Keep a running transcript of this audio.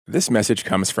This message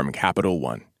comes from Capital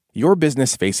One. Your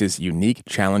business faces unique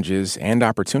challenges and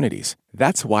opportunities.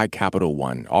 That's why Capital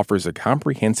One offers a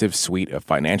comprehensive suite of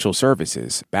financial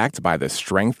services backed by the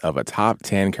strength of a top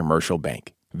 10 commercial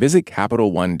bank. Visit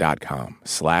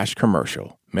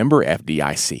CapitalOne.com/commercial. Member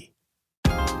FDIC.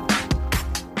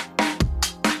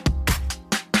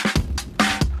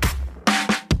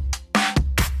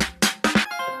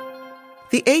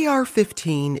 The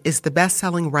AR-15 is the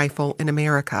best-selling rifle in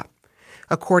America.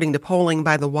 According to polling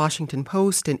by the Washington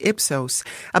Post and Ipsos,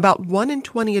 about 1 in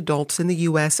 20 adults in the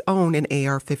U.S. own an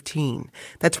AR-15.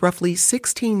 That's roughly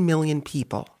 16 million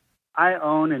people. I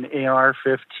own an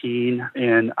AR-15,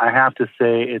 and I have to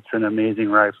say it's an amazing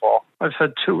rifle. I've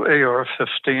had 2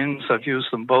 AR-15s. I've used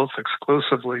them both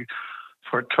exclusively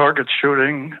for target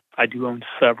shooting. I do own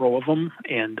several of them,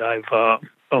 and I've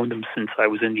owned them since I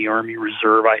was in the Army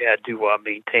Reserve. I had to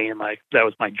maintain that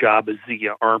was my job as the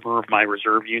armor of my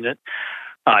reserve unit.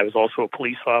 I was also a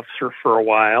police officer for a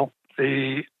while.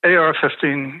 The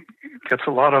AR-15 gets a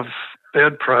lot of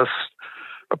bad press,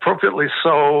 appropriately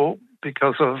so,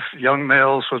 because of young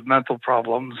males with mental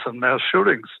problems and mass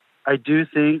shootings. I do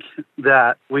think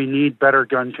that we need better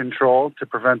gun control to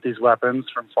prevent these weapons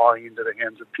from falling into the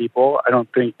hands of people. I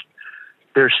don't think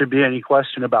there should be any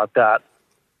question about that.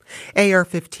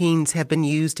 AR-15s have been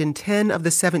used in 10 of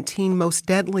the 17 most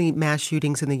deadly mass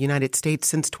shootings in the United States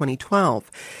since 2012.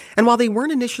 And while they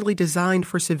weren't initially designed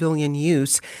for civilian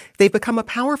use, they've become a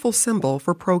powerful symbol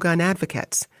for pro-gun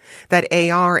advocates. That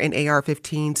AR in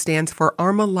AR-15 stands for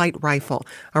Armalite Rifle,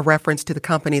 a reference to the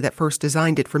company that first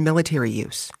designed it for military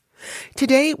use.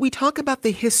 Today, we talk about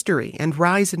the history and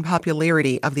rise in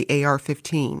popularity of the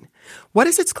AR-15. What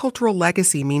does its cultural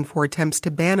legacy mean for attempts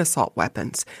to ban assault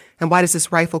weapons? And why does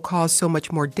this rifle cause so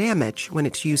much more damage when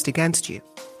it's used against you?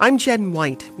 I'm Jen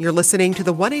White. You're listening to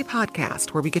the 1A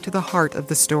podcast, where we get to the heart of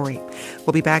the story.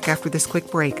 We'll be back after this quick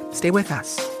break. Stay with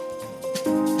us.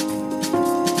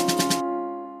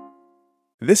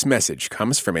 This message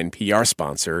comes from NPR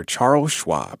sponsor Charles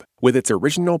Schwab with its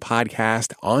original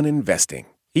podcast on investing.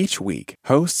 Each week,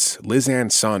 hosts Liz Ann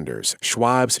Saunders,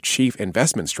 Schwab's chief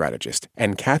investment strategist,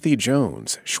 and Kathy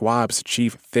Jones, Schwab's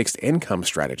chief fixed income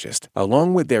strategist,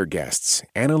 along with their guests,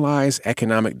 analyze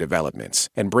economic developments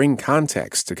and bring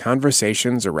context to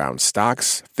conversations around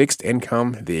stocks, fixed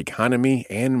income, the economy,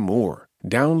 and more.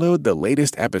 Download the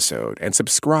latest episode and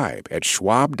subscribe at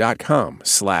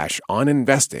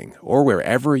schwab.com/oninvesting or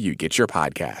wherever you get your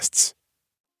podcasts.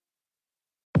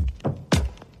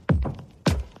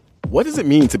 What does it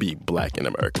mean to be Black in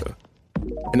America?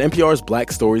 In NPR's Black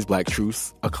Stories, Black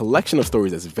Truths, a collection of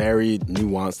stories as varied,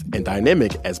 nuanced, and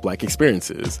dynamic as Black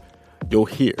experiences, you'll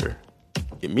hear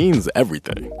it means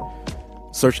everything.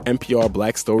 Search NPR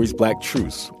Black Stories, Black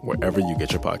Truths wherever you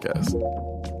get your podcasts.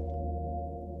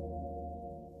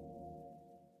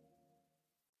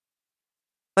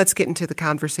 Let's get into the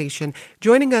conversation.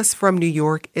 Joining us from New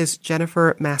York is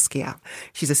Jennifer Maschia.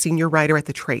 She's a senior writer at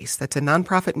The Trace. That's a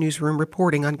nonprofit newsroom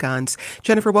reporting on guns.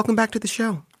 Jennifer, welcome back to the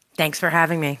show. Thanks for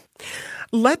having me.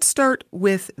 Let's start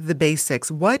with the basics.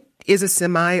 What is a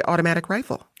semi-automatic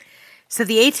rifle? So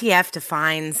the ATF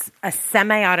defines a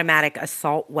semi-automatic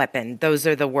assault weapon, those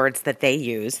are the words that they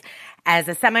use, as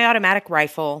a semi-automatic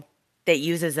rifle that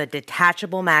uses a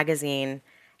detachable magazine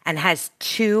and has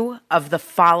 2 of the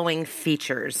following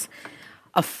features: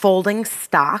 a folding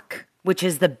stock, which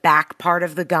is the back part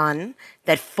of the gun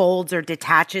that folds or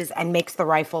detaches and makes the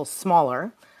rifle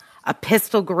smaller, a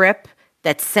pistol grip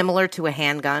that's similar to a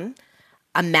handgun,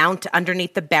 a mount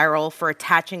underneath the barrel for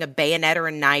attaching a bayonet or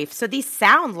a knife. So these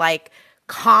sound like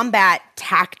combat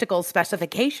tactical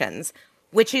specifications,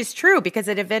 which is true because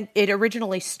it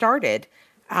originally started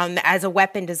as a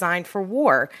weapon designed for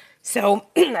war. So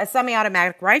a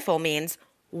semi-automatic rifle means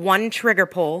 1 trigger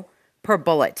pull per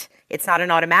bullet. It's not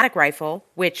an automatic rifle,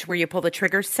 where you pull the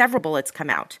trigger, several bullets come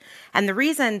out. And the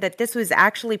reason that this was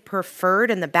actually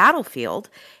preferred in the battlefield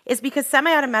is because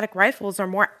semi-automatic rifles are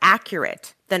more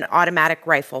accurate than automatic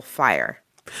rifle fire.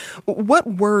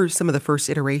 What were some of the first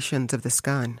iterations of this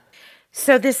gun?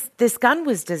 So this gun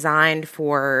was designed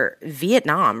for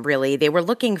Vietnam, really. They were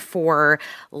looking for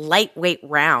lightweight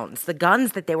rounds. The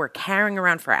guns that they were carrying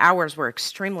around for hours were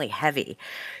extremely heavy.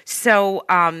 So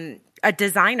a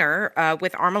designer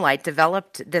with Armalite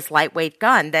developed this lightweight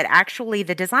gun that actually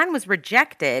the design was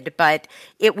rejected, but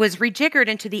it was rejiggered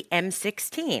into the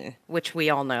M16, which we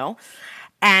all know.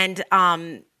 And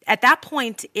at that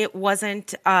point, it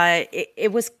wasn't.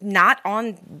 It was not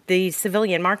on the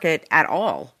civilian market at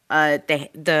all.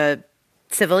 The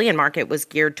civilian market was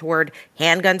geared toward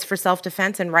handguns for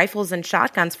self-defense and rifles and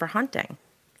shotguns for hunting.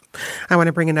 I want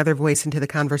to bring another voice into the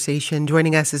conversation.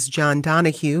 Joining us is John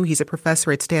Donahue. He's a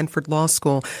professor at Stanford Law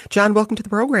School. John, welcome to the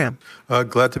program.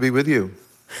 Glad to be with you.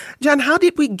 John, how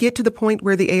did we get to the point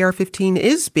where the AR-15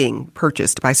 is being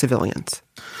purchased by civilians?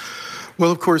 Well,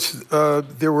 of course,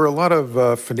 there were a lot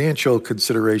of financial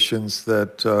considerations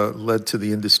that led to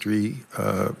the industry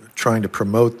trying to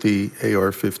promote the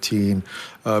AR-15.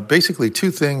 Basically, two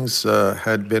things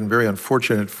had been very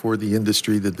unfortunate for the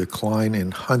industry. The decline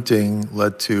in hunting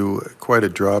led to quite a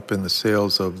drop in the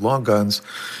sales of long guns.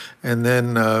 And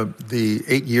then the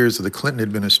 8 years of the Clinton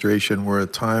administration were a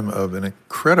time of an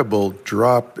incredible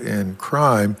drop in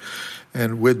crime.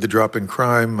 And with the drop in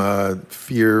crime,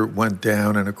 fear went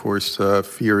down. And of course,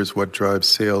 fear is what drives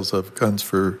sales of guns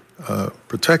for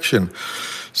protection.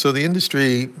 So the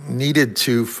industry needed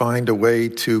to find a way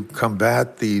to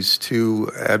combat these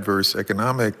two adverse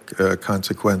economic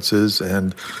consequences.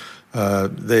 And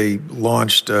they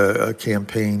launched a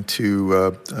campaign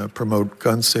to promote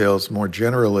gun sales more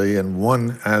generally. And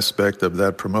one aspect of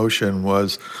that promotion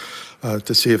was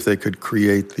to see if they could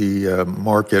create the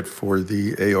market for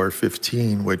the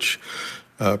AR-15, which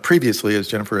previously, as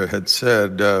Jennifer had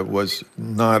said, was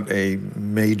not a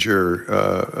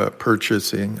major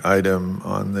purchasing item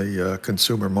on the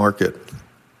consumer market.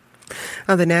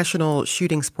 The National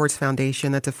Shooting Sports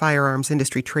Foundation, that's a firearms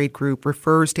industry trade group,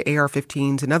 refers to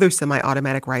AR-15s and other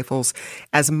semi-automatic rifles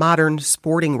as modern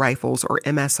sporting rifles, or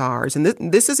MSRs.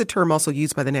 And this is a term also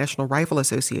used by the National Rifle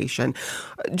Association.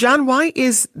 John, why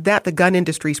is that the gun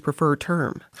industry's preferred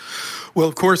term? Well,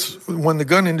 of course, when the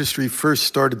gun industry first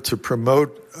started to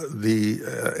promote the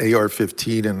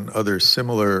AR-15 and other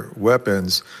similar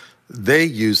weapons, they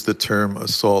used the term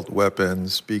assault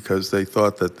weapons because they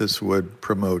thought that this would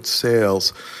promote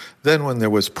sales. Then when there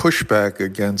was pushback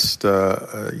against,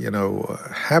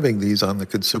 having these on the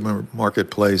consumer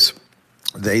marketplace,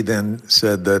 they then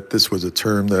said that this was a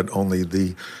term that only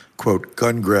the, quote,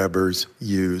 gun grabbers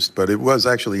used. But it was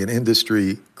actually an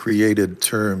industry-created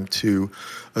term to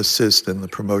assist in the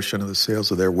promotion of the sales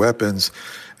of their weapons.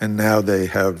 And now they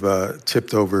have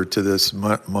tipped over to this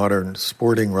modern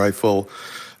sporting rifle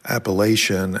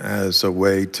appellation as a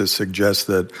way to suggest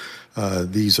that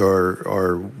these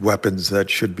are weapons that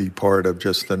should be part of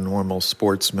just the normal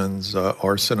sportsman's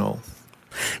arsenal.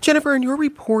 Jennifer, in your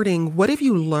reporting, what have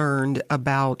you learned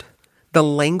about the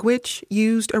language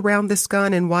used around this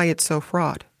gun and why it's so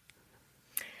fraught?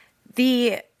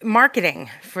 The marketing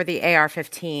for the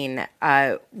AR-15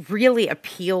 really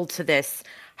appealed to this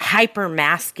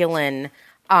hyper-masculine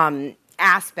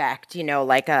aspect,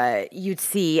 like you'd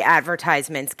see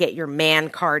advertisements, get your man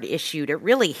card issued. It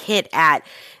really hit at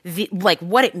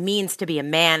what it means to be a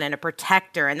man and a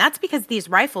protector. And that's because these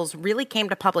rifles really came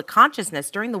to public consciousness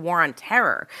during the War on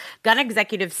Terror. Gun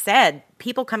executives said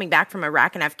people coming back from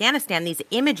Iraq and Afghanistan, these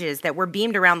images that were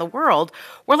beamed around the world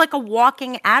were like a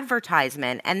walking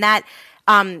advertisement. And that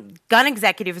gun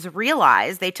executives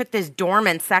realized, they took this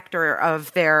dormant sector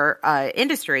of their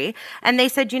industry and they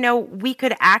said, we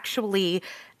could actually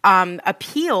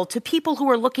appeal to people who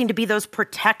are looking to be those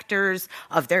protectors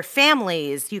of their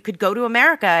families. You could go to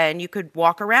America and you could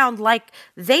walk around like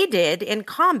they did in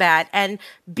combat and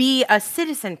be a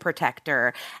citizen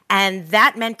protector. And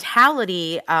that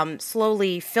mentality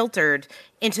slowly filtered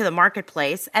into the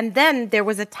marketplace. And then there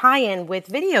was a tie-in with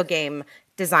video game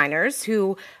designers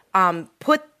who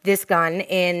put this gun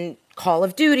in Call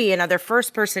of Duty and other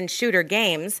first-person shooter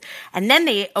games, and then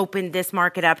they opened this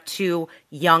market up to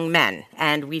young men,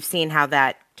 and we've seen how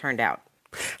that turned out.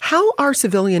 How are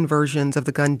civilian versions of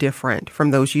the gun different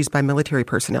from those used by military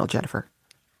personnel, Jennifer?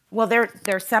 Well,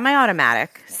 they're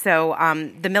semi-automatic, so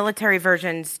the military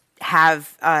versions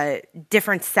have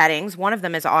different settings. One of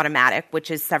them is automatic,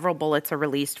 which is several bullets are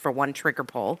released for one trigger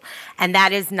pull. And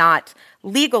that is not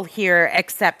legal here,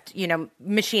 except,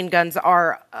 machine guns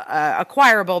are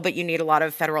acquirable, but you need a lot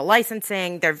of federal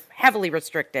licensing. They're heavily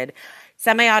restricted.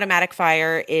 Semi-automatic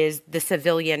fire is the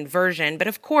civilian version. But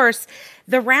of course,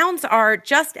 the rounds are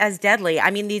just as deadly. I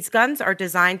mean, these guns are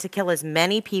designed to kill as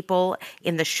many people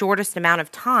in the shortest amount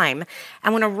of time.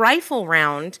 And when a rifle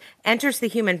round enters the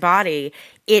human body,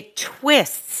 it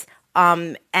twists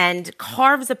and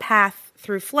carves a path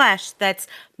through flesh that's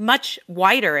much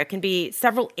wider. It can be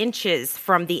several inches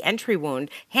from the entry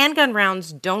wound. Handgun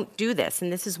rounds don't do this,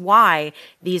 and this is why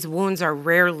these wounds are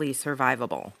rarely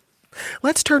survivable.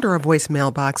 Let's turn to our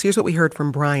voicemail box. Here's what we heard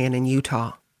from Brian in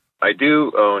Utah. I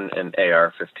do own an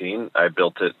AR-15. I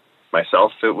built it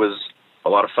myself. It was a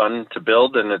lot of fun to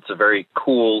build, and it's a very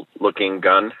cool-looking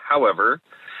gun. However,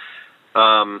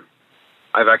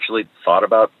 I've actually thought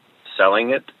about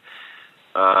selling it.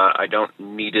 I don't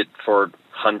need it for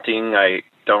hunting. I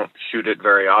don't shoot it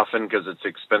very often because it's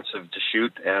expensive to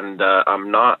shoot, and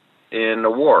I'm not in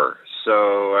a war,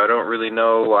 so I don't really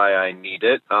know why I need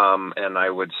it, and I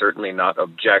would certainly not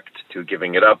object to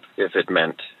giving it up if it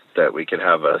meant that we could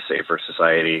have a safer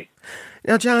society.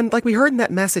 Now, John, like we heard in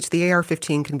that message, the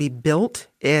AR-15 can be built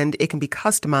and it can be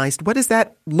customized. What does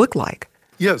that look like?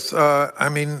 Yes,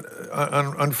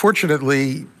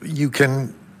 unfortunately, you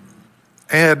can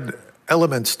add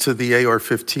elements to the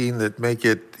AR-15 that make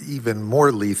it even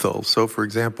more lethal. So, for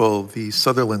example, the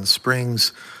Sutherland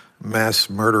Springs mass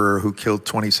murderer who killed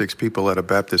 26 people at a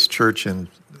Baptist church in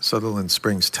Sutherland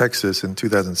Springs, Texas in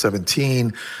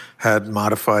 2017 had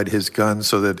modified his gun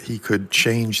so that he could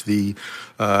change the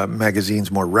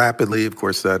magazines more rapidly. Of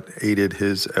course, that aided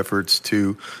his efforts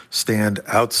to stand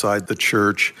outside the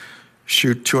church,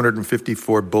 shoot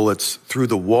 254 bullets through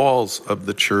the walls of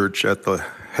the church at the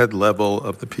head level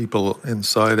of the people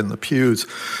inside in the pews.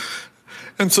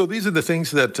 And so these are the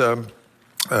things that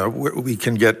we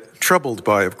can get troubled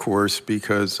by, of course,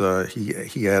 because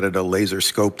he added a laser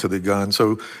scope to the gun.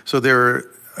 So there are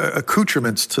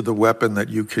accoutrements to the weapon that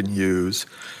you can use.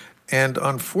 And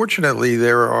unfortunately,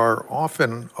 there are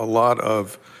often a lot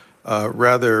of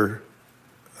rather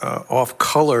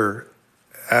off-color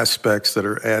aspects that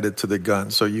are added to the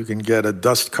gun. So you can get a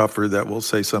dust cover that will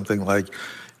say something like,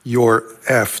 "You're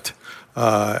effed,"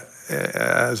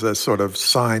 as a sort of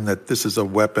sign that this is a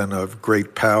weapon of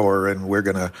great power and we're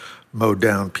going to mow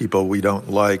down people we don't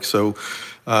like. So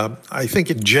I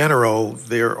think in general,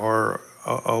 there are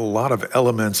a lot of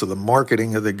elements of the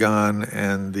marketing of the gun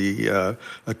and the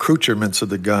accoutrements of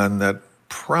the gun that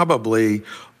probably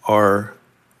are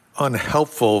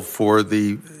unhelpful for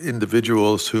the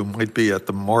individuals who might be at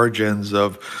the margins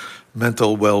of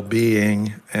mental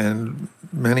well-being, and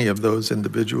many of those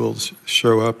individuals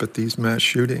show up at these mass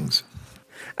shootings.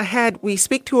 Ahead, we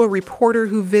speak to a reporter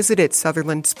who visited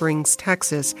Sutherland Springs,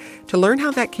 Texas, to learn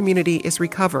how that community is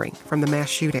recovering from the mass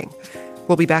shooting.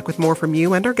 We'll be back with more from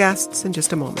you and our guests in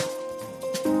just a moment.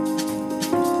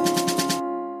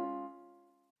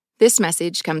 This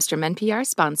message comes from NPR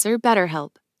sponsor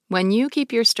BetterHelp. When you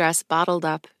keep your stress bottled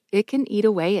up, it can eat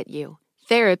away at you.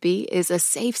 Therapy is a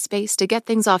safe space to get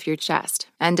things off your chest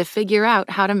and to figure out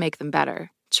how to make them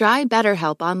better. Try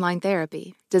BetterHelp Online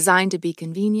Therapy, designed to be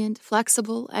convenient,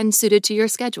 flexible, and suited to your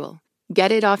schedule.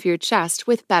 Get it off your chest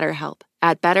with BetterHelp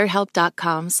at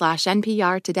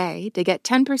BetterHelp.com/NPR today to get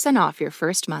 10% off your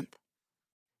first month.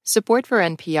 Support for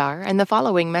NPR and the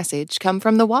following message come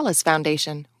from the Wallace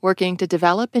Foundation, working to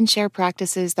develop and share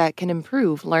practices that can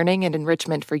improve learning and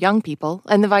enrichment for young people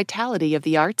and the vitality of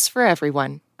the arts for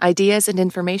everyone. Ideas and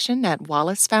information at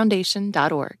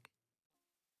wallacefoundation.org.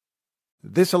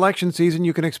 This election season,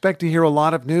 you can expect to hear a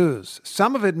lot of news,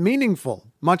 some of it meaningful,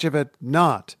 much of it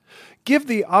not. Give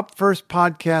the Up First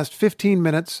podcast 15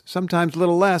 minutes, sometimes a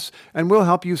little less, and we'll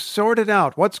help you sort it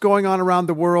out, what's going on around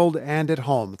the world and at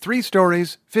home. 3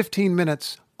 stories, 15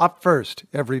 minutes, Up First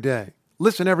every day.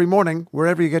 Listen every morning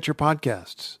wherever you get your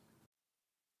podcasts.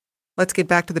 Let's get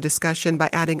back to the discussion by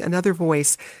adding another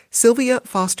voice. Sylvia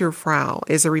Foster-Frau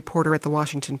is a reporter at The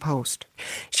Washington Post.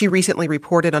 She recently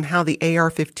reported on how the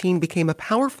AR-15 became a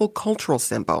powerful cultural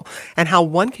symbol and how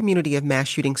one community of mass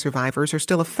shooting survivors are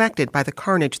still affected by the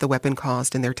carnage the weapon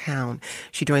caused in their town.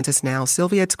 She joins us now.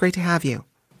 Sylvia, it's great to have you.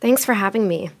 Thanks for having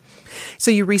me.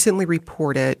 So you recently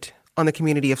reported on the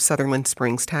community of Sutherland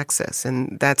Springs, Texas,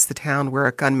 and that's the town where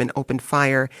a gunman opened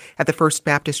fire at the First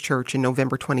Baptist Church in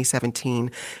November 2017.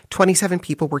 27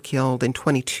 people were killed and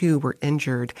 22 were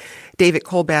injured. David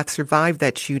Colbath survived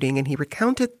that shooting, and he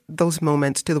recounted those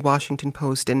moments to the Washington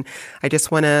Post, and I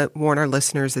just want to warn our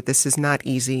listeners that this is not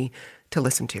easy to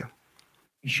listen to.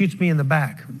 He shoots me in the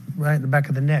back, right in the back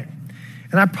of the neck,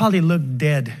 and I probably looked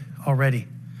dead already.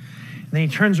 And then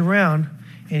he turns around,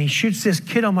 and he shoots this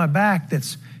kid on my back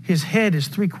that's his head is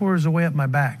 3/4 away up my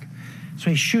back.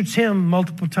 So he shoots him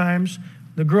multiple times,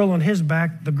 the girl on his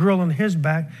back, the girl on his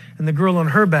back, and the girl on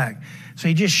her back. So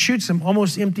he just shoots him,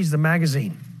 almost empties the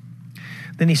magazine.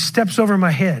 Then he steps over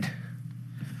my head.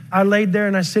 I laid there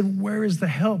and I said, "Where is the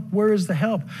help? Where is the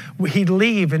help?" He'd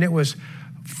leave, and it was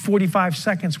 45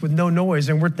 seconds with no noise,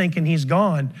 and we're thinking he's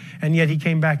gone. And yet he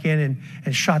came back in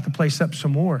and shot the place up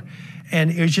some more. And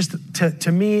it was just,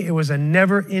 to me, it was a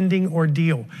never-ending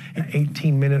ordeal, an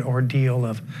 18-minute ordeal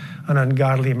of an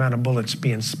ungodly amount of bullets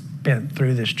being spent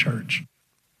through this church.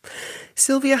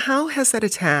 Sylvia, how has that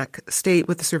attack stayed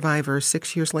with the survivors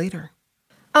 6 years later?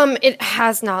 It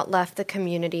has not left the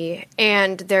community,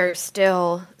 and they're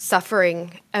still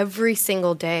suffering every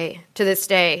single day to this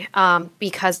day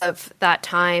because of that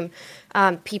time.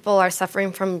 People are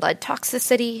suffering from lead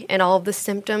toxicity and all of the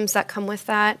symptoms that come with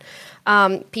that.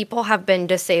 People have been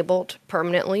disabled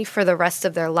permanently for the rest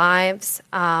of their lives.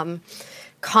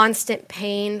 Constant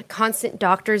pain, constant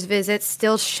doctor's visits,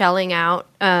 still shelling out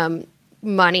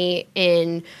money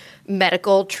in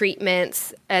medical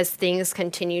treatments as things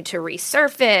continue to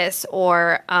resurface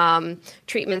or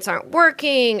treatments aren't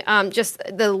working. Just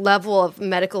the level of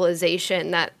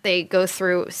medicalization that they go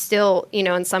through still,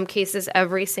 in some cases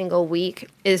every single week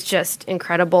is just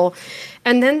incredible.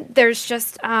 And then there's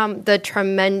just the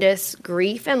tremendous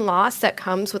grief and loss that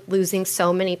comes with losing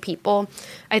so many people.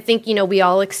 I think, we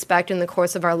all expect in the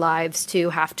course of our lives to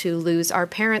have to lose our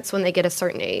parents when they get a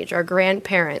certain age, our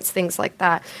grandparents, things like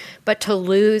that. But to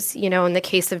lose, in the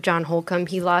case of John Holcomb,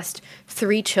 he lost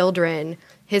 3 children,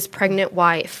 his pregnant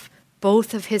wife,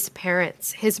 both of his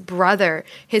parents, his brother,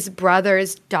 his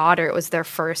brother's daughter was their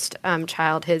first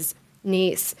child, his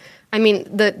niece. I mean,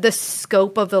 the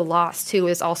scope of the loss, too,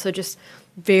 is also just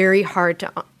very hard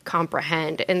to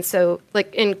comprehend. And so,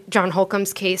 like in John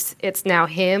Holcomb's case, it's now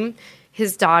him,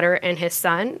 his daughter, and his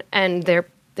son, and they're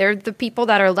the people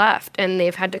that are left, and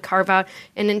they've had to carve out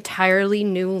an entirely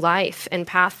new life and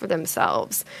path for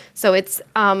themselves. So it's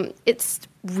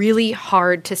really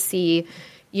hard to see,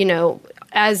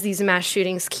 as these mass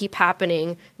shootings keep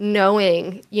happening,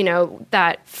 knowing,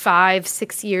 that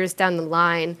 5-6 years down the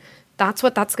line, that's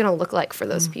what that's going to look like for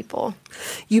those people.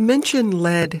 You mentioned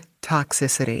lead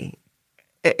toxicity.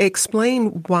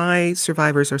 Explain why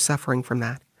survivors are suffering from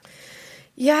that.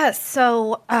 Yeah,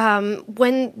 so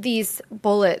when these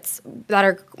bullets that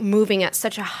are moving at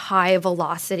such a high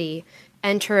velocity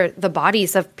enter the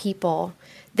bodies of people,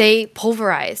 they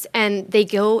pulverize and they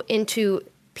go into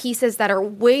pieces that are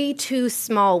way too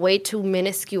small, way too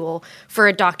minuscule for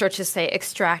a doctor to say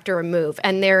extract or remove.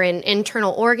 And they're in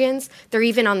internal organs. They're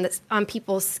even on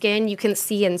people's skin. You can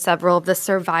see in several of the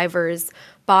survivors'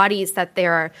 bodies that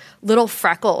there are little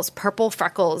freckles, purple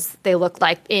freckles, they look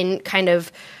like, in kind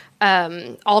of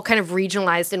all kind of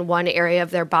regionalized in one area of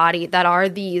their body that are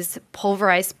these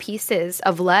pulverized pieces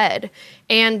of lead,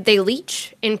 and they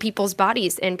leach in people's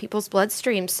bodies, in people's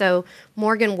bloodstream. So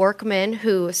Morgan Workman,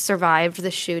 who survived the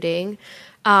shooting,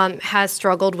 has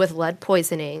struggled with lead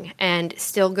poisoning and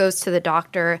still goes to the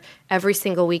doctor every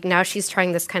single week. Now she's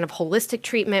trying this kind of holistic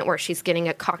treatment where she's getting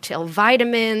a cocktail of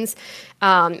vitamins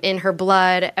in her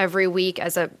blood every week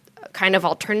as a kind of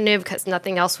alternative because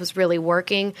nothing else was really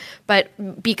working. But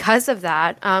because of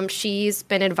that, she's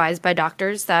been advised by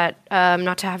doctors that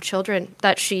not to have children,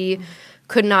 that she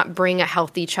could not bring a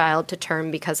healthy child to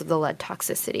term because of the lead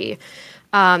toxicity.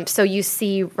 So you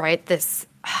see, right, this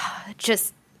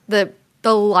just the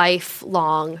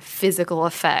lifelong physical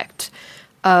effect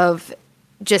of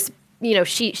just,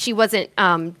 she wasn't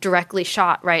directly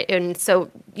shot, right? And so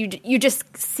you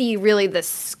just see really the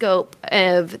scope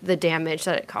of the damage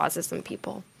that it causes some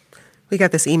people. We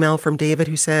got this email from David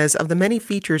who says, of the many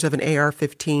features of an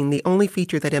AR-15, the only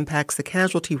feature that impacts the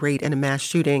casualty rate in a mass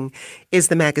shooting is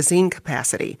the magazine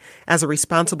capacity. As a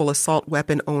responsible assault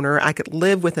weapon owner, I could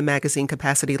live with a magazine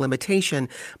capacity limitation,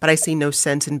 but I see no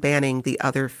sense in banning the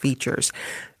other features.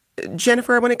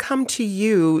 Jennifer, I want to come to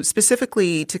you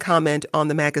specifically to comment on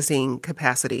the magazine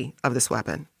capacity of this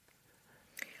weapon.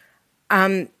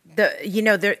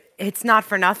 It's not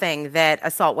for nothing that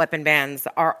assault weapon bans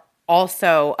are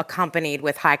also accompanied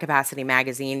with high-capacity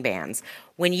magazine bans.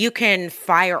 When you can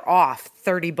fire off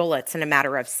 30 bullets in a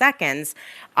matter of seconds,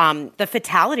 the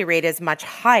fatality rate is much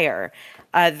higher.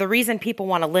 The reason people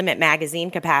want to limit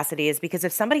magazine capacity is because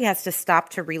if somebody has to stop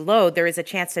to reload, there is a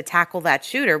chance to tackle that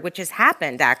shooter, which has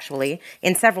happened, actually,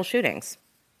 in several shootings.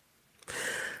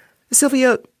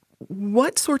 Sylvia,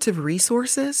 what sorts of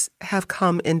resources have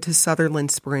come into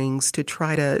Sutherland Springs to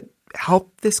try to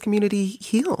help this community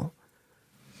heal?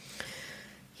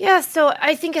 Yeah, so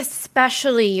I think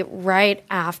especially right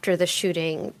after the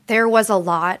shooting, there was a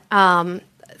lot.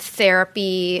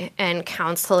 Therapy and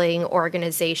counseling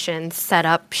organizations set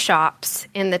up shops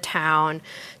in the town.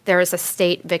 There is a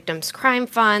state victims crime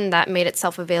fund that made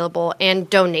itself available, and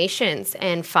donations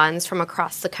and funds from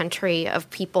across the country of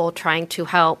people trying to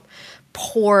help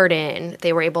poured in.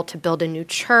 They were able to build a new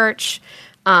church.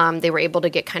 They were able to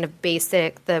get kind of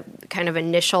the kind of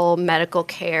initial medical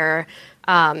care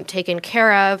taken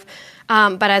care of.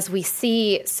 But as we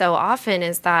see so often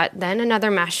is that then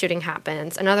another mass shooting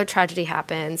happens, another tragedy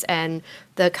happens, and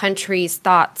the country's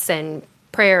thoughts and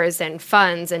prayers and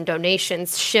funds and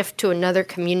donations shift to another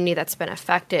community that's been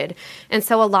affected. And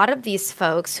so a lot of these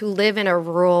folks who live in a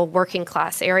rural working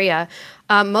class area,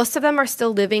 most of them are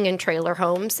still living in trailer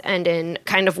homes and in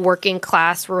kind of working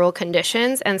class rural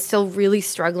conditions and still really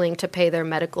struggling to pay their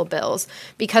medical bills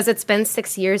because it's been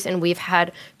 6 years and we've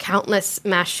had countless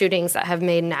mass shootings that have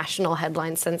made national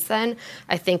headlines since then.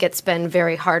 I think it's been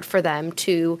very hard for them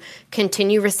to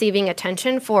continue receiving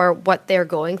attention for what they're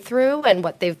going through and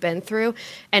what they've been through,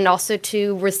 and also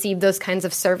to receive those kinds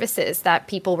of services that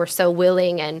people were so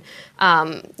willing and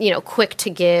quick to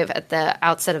give at the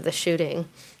outset of the shooting.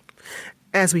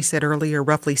 As we said earlier,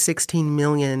 roughly 16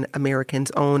 million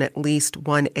Americans own at least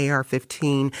one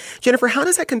AR-15. Jennifer, how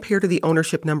does that compare to the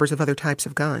ownership numbers of other types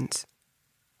of guns?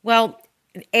 Well,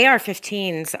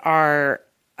 AR-15s are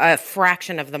a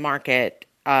fraction of the market.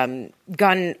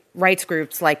 Gun rights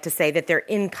groups like to say that they're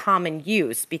in common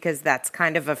use because that's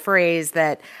kind of a phrase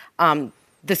that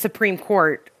the Supreme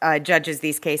Court judges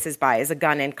these cases by, as a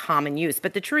gun in common use.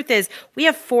 But the truth is, we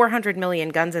have 400 million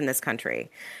guns in this country.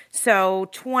 So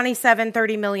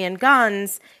 30 million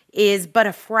guns is but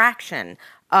a fraction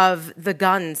of the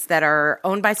guns that are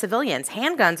owned by civilians.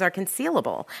 Handguns are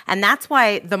concealable. And that's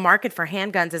why the market for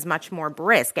handguns is much more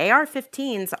brisk.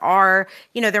 AR-15s are,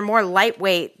 they're more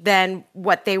lightweight than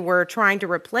what they were trying to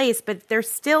replace, but they're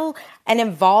still an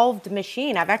involved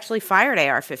machine. I've actually fired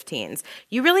AR-15s.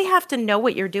 You really have to know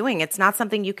what you're doing. It's not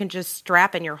something you can just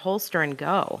strap in your holster and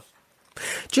go.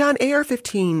 John,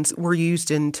 AR-15s were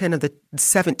used in 10 of the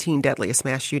 17 deadliest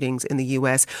mass shootings in the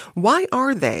U.S. Why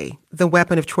are they the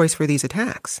weapon of choice for these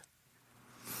attacks?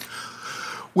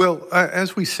 Well,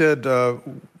 as we said,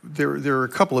 there are a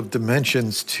couple of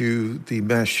dimensions to the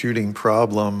mass shooting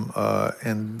problem,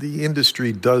 and the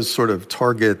industry does sort of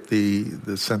target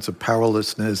the sense of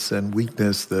powerlessness and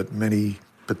weakness that many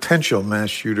potential mass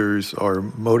shooters are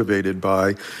motivated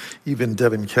by. Even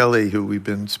Devin Kelly, who we've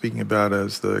been speaking about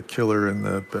as the killer in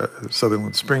the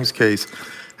Sutherland Springs case,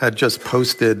 had just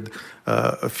posted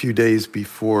a few days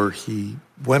before he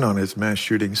went on his mass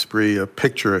shooting spree a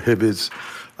picture of his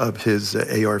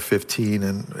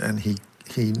AR-15, and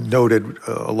he noted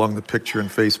along the picture in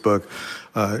Facebook,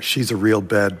 she's a real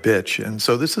bad bitch. And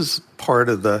so this is part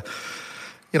of the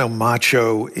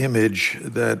macho image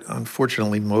that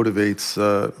unfortunately motivates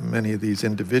many of these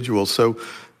individuals. So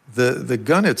the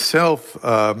gun itself,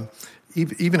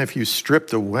 even if you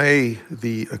stripped away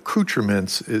the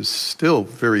accoutrements, is still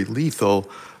very lethal,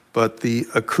 but the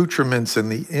accoutrements and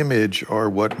the image are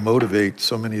what motivate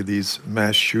so many of these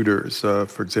mass shooters.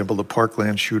 For example, the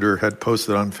Parkland shooter had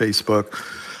posted on Facebook,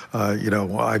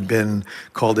 I've been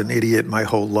called an idiot my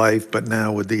whole life, but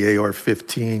now with the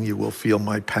AR-15, you will feel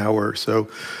my power. So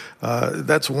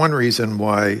that's one reason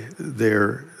why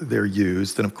they're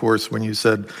used. And of course, when you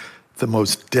said the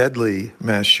most deadly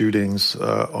mass shootings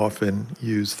often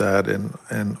use that,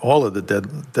 and all of the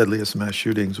deadliest mass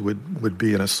shootings would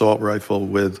be an assault rifle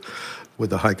with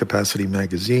a high-capacity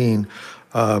magazine.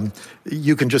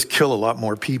 You can just kill a lot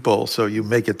more people, so you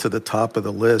make it to the top of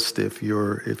the list if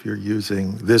you're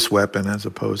using this weapon as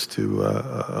opposed to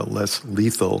a less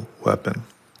lethal weapon.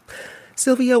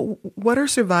 Sylvia, what are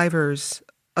survivors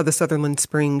of the Sutherland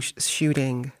Springs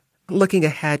shooting looking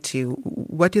ahead to?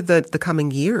 What do the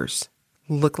coming years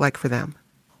look like for them?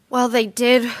 Well, they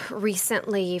did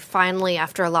recently, finally,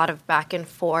 after a lot of back and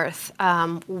forth,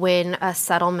 win a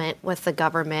settlement with the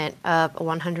government of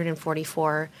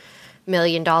 $144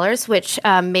 million, which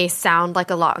may sound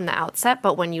like a lot on the outset,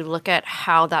 but when you look at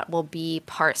how that will be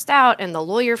parsed out and the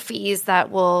lawyer fees that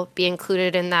will be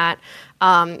included in that,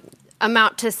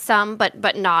 amount to some,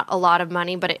 but not a lot of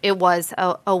money. But it was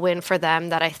a win for them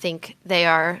that I think they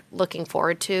are looking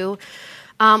forward to.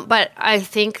 But I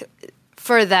think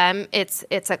for them, it's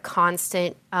a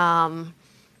constant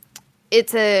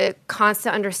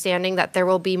understanding that there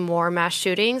will be more mass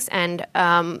shootings and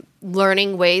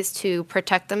learning ways to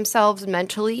protect themselves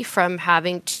mentally from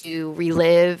having to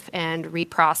relive and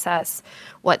reprocess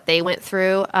what they went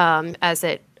through as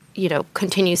it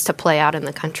continues to play out in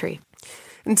the country.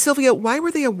 And Sylvia, why were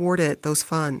they awarded those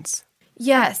funds?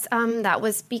 Yes, that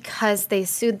was because they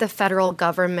sued the federal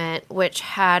government, which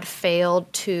had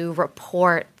failed to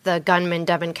report the gunman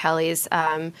Devin Kelly's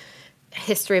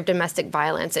history of domestic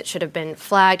violence. It should have been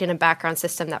flagged in a background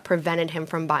system that prevented him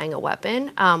from buying a weapon,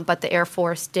 but the Air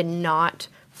Force did not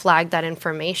flag that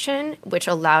information, which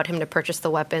allowed him to purchase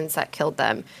the weapons that killed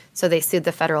them. So they sued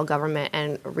the federal government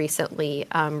and recently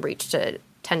reached a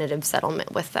tentative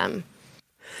settlement with them.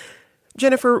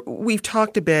 Jennifer, we've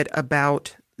talked a bit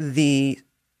about the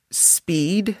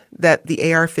speed that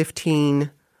the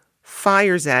AR-15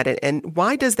 fires at it, and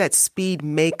why does that speed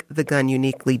make the gun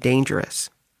uniquely dangerous?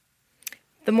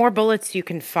 The more bullets you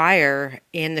can fire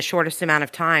in the shortest amount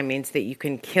of time means that you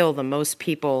can kill the most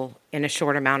people in a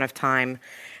short amount of time.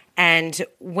 And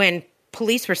when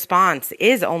police response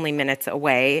is only minutes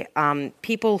away,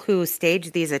 people who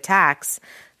stage these attacks,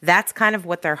 that's kind of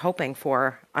what they're hoping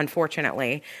for,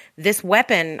 unfortunately. This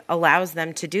weapon allows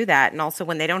them to do that. And also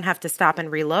when they don't have to stop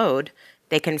and reload,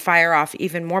 they can fire off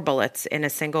even more bullets in a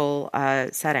single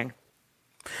setting.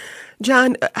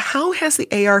 John, how has the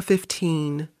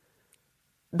AR-15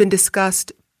 been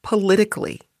discussed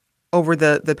politically over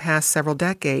the past several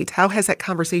decades? How has that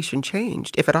conversation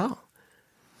changed, if at all?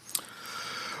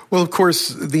 Well, of course,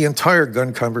 the entire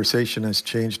gun conversation has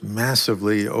changed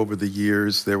massively over the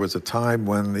years. There was a time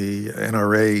when the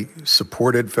NRA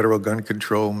supported federal gun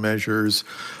control measures.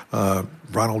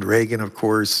 Ronald Reagan, of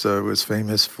course, was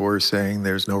famous for saying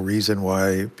there's no reason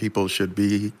why people should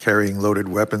be carrying loaded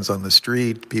weapons on the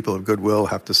street. People of goodwill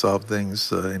have to solve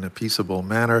things in a peaceable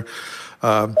manner.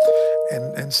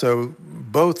 And so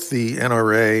both the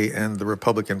NRA and the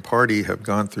Republican Party have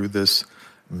gone through this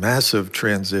massive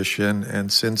transition, and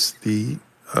since the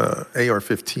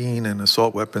AR-15 and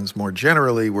assault weapons more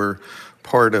generally were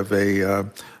part of a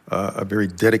very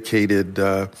dedicated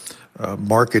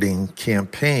marketing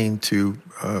campaign to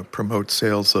promote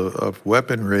sales of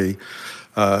weaponry,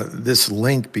 this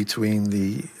link between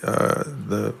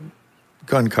the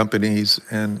gun companies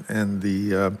and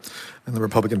the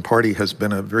Republican Party has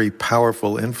been a very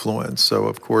powerful influence. So,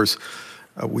 of course,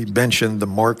 we mentioned the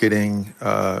marketing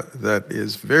that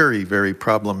is very, very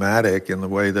problematic in the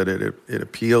way that it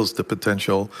appeals to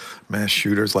potential mass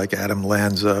shooters like Adam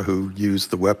Lanza, who used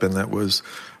the weapon that was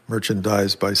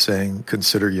merchandised by saying,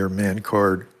 "Consider your man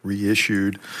card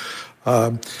reissued."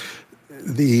 The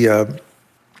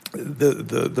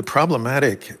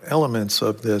problematic elements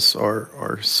of this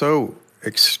are so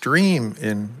extreme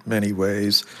in many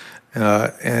ways.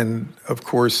 And of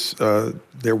course,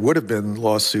 there would have been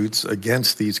lawsuits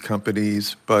against these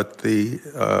companies, but the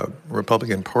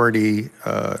Republican Party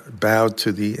bowed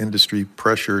to the industry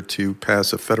pressure to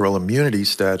pass a federal immunity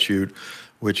statute,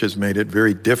 which has made it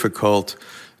very difficult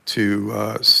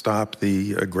to stop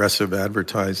the aggressive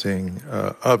advertising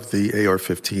of the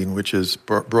AR-15, which has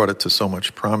brought it to so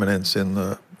much prominence in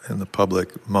the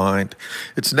public mind.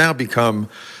 It's now become,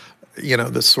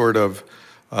 the sort of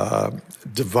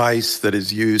device that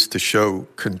is used to show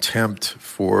contempt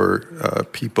for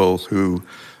people who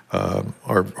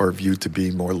are viewed to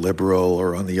be more liberal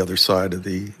or on the other side of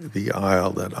the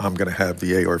aisle, that I'm going to have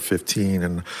the AR-15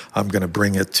 and I'm going to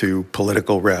bring it to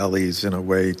political rallies in a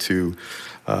way to,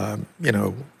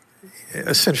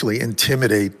 essentially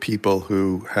intimidate people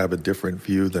who have a different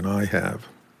view than I have.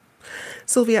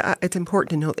 Sylvia, it's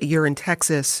important to note that you're in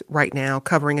Texas right now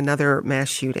covering another mass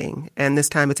shooting, and this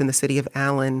time it's in the city of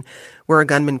Allen, where a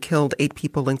gunman killed 8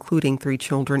 people, including 3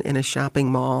 children, in a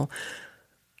shopping mall.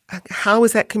 How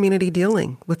is that community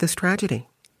dealing with this tragedy?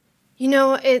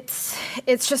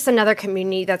 It's just another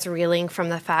community that's reeling from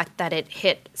the fact that it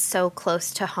hit so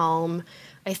close to home.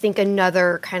 I think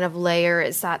another kind of layer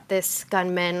is that this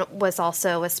gunman was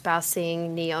also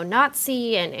espousing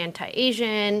neo-Nazi and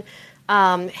anti-Asian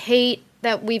hate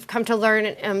that we've come to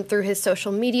learn through his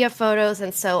social media photos.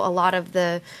 And so a lot of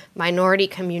the minority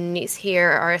communities here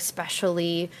are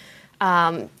especially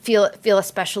feel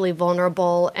especially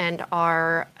vulnerable and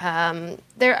are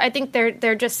I think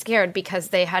they're just scared because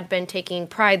they had been taking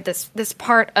pride. This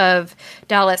part of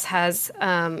Dallas has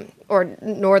or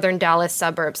northern Dallas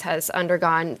suburbs has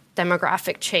undergone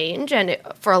demographic change, and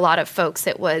for a lot of folks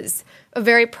it was a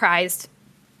very prized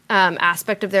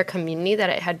aspect of their community that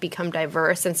it had become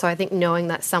diverse. And so I think knowing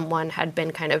that someone had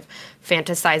been kind of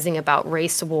fantasizing about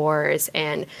race wars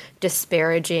and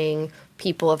disparaging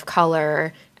people of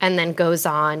color and then goes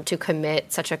on to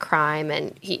commit such a crime.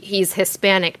 And he's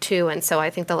Hispanic too. And so I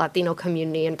think the Latino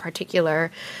community in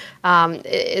particular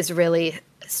is really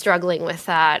struggling with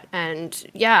that. And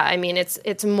yeah, I mean,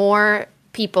 it's more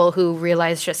people who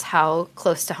realize just how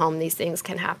close to home these things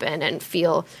can happen and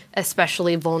feel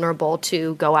especially vulnerable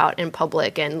to go out in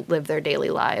public and live their daily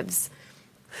lives.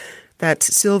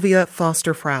 That's Sylvia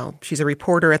Foster-Frau. She's a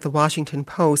reporter at the Washington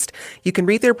Post. You can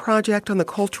read their project on the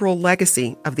cultural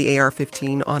legacy of the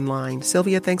AR-15 online.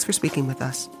 Sylvia, thanks for speaking with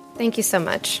us. Thank you so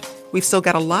much. We've still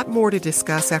got a lot more to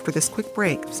discuss after this quick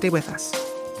break. Stay with us.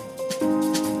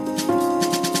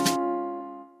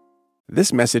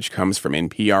 This message comes from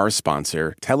NPR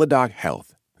sponsor Teladoc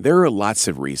Health. There are lots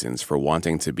of reasons for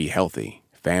wanting to be healthy.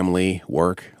 Family,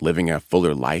 work, living a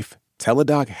fuller life.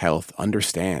 Teladoc Health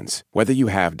understands. Whether you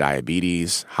have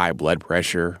diabetes, high blood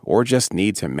pressure, or just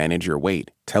need to manage your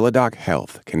weight, Teladoc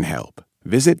Health can help.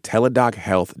 Visit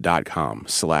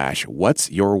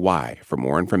teladochealth.com/what's your why for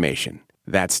more information.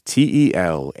 That's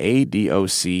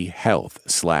TELADOC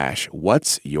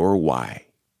health/what's your why.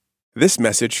 This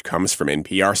message comes from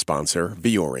NPR sponsor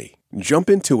Vuori. Jump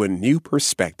into a new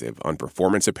perspective on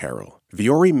performance apparel.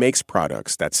 Vuori makes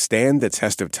products that stand the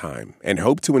test of time and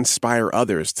hope to inspire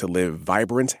others to live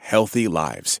vibrant, healthy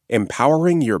lives,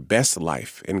 empowering your best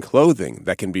life in clothing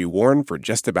that can be worn for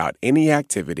just about any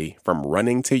activity from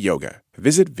running to yoga.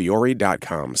 Visit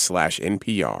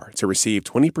Vuori.com/NPR to receive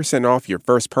 20% off your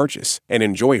first purchase and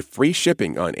enjoy free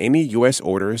shipping on any U.S.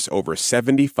 orders over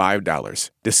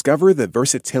 $75. Discover the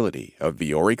versatility of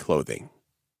Vuori clothing.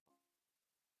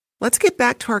 Let's get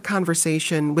back to our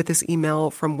conversation with this email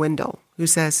from Wendell, who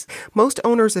says, most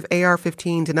owners of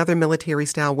AR-15s and other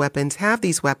military-style weapons have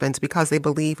these weapons because they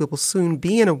believe we will soon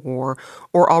be in a war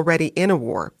or already in a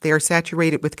war. They are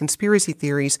saturated with conspiracy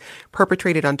theories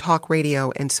perpetrated on talk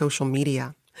radio and social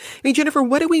media. I mean, Jennifer,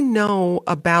 what do we know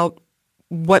about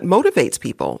what motivates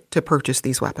people to purchase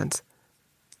these weapons?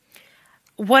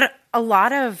 What a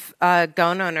lot of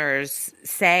gun owners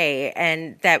say,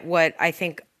 and that what I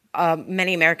think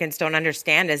many Americans don't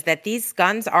understand, is that these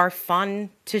guns are fun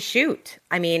to shoot.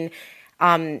 I mean,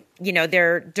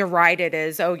 they're derided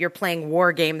as, oh, you're playing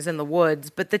war games in the woods.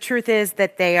 But the truth is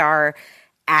that they are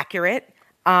accurate.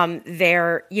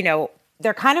 They're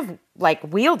kind of like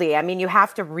wieldy. I mean, you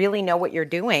have to really know what you're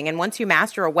doing. And once you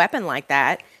master a weapon like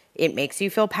that, it makes you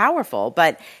feel powerful.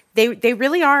 But they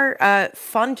really are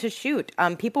fun to shoot.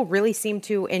 People really seem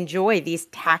to enjoy these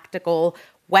tactical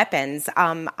weapons.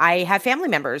 I have family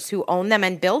members who own them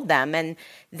and build them, and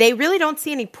they really don't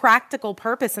see any practical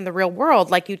purpose in the real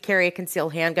world, like you'd carry a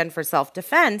concealed handgun for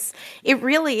self-defense. It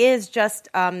really is just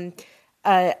a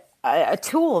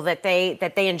tool that they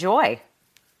enjoy.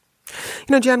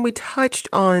 You know, Jen, we touched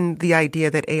on the idea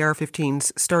that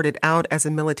AR-15s started out as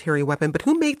a military weapon, but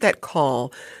who made that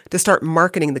call to start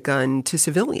marketing the gun to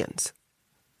civilians?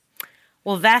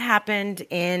 Well, that happened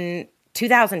in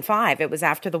 2005. It was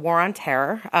after the War on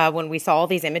Terror, when we saw all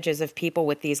these images of people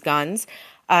with these guns.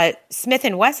 Smith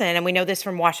 & Wesson, and we know this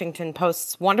from Washington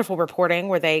Post's wonderful reporting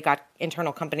where they got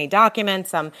internal company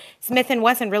documents, Smith &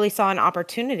 Wesson really saw an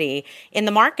opportunity in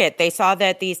the market. They saw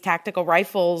that these tactical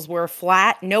rifles were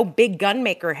flat. No big gun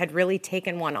maker had really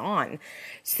taken one on.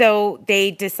 So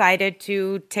they decided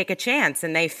to take a chance,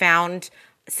 and they found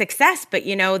success. But,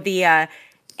 the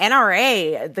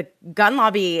NRA, the gun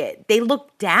lobby, they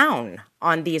looked down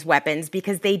on these weapons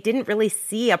because they didn't really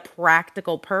see a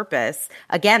practical purpose.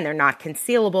 Again, they're not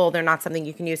concealable. They're not something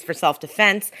you can use for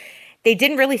self-defense. They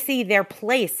didn't really see their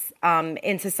place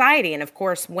in society. And of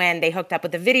course, when they hooked up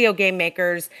with the video game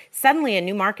makers, suddenly a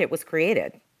new market was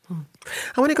created. I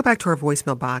want to go back to our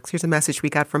voicemail box. Here's a message we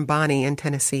got from Bonnie in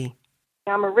Tennessee.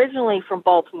 I'm originally from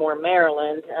Baltimore,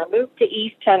 Maryland. I moved to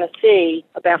East Tennessee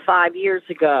about 5 years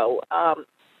ago.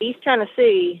 East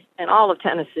Tennessee and all of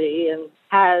Tennessee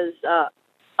has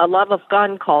a love of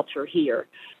gun culture here.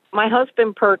 My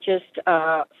husband purchased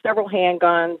several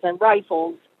handguns and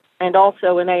rifles and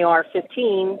also an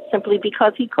AR-15 simply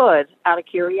because he could, out of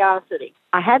curiosity.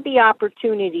 I had the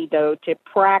opportunity, though, to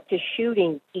practice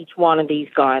shooting each one of these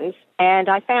guns, and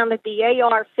I found that the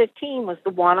AR-15 was the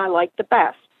one I liked the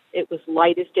best. It was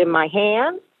lightest in my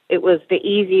hand, it was the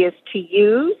easiest to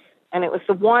use, and it was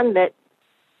the one that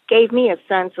gave me a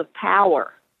sense of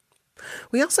power.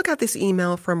 We also got this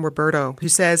email from Roberto, who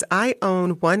says, I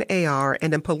own one AR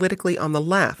and am politically on the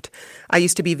left. I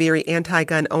used to be very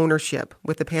anti-gun ownership.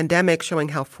 With the pandemic showing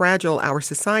how fragile our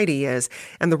society is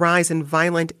and the rise in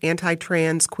violent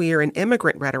anti-trans, queer, and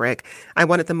immigrant rhetoric, I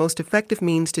wanted the most effective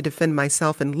means to defend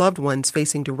myself and loved ones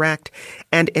facing direct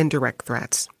and indirect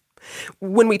threats.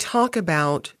 When we talk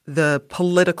about the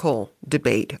political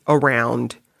debate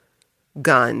around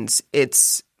guns,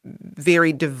 it's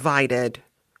very divided,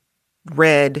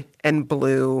 red and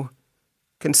blue,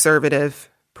 conservative,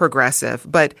 progressive.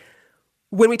 But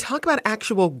when we talk about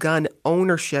actual gun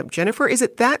ownership, Jennifer, is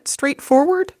it that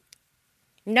straightforward?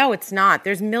 No, it's not.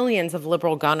 There's millions of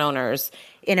liberal gun owners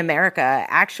in America.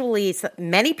 Actually,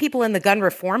 many people in the gun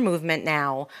reform movement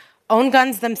now own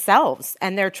guns themselves,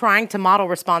 and they're trying to model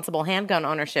responsible handgun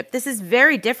ownership. This is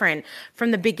very different from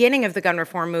the beginning of the gun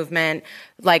reform movement,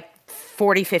 like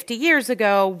 40, 50 years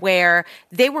ago, where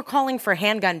they were calling for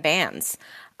handgun bans.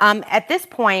 At this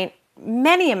point,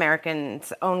 many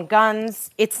Americans own guns.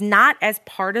 It's not as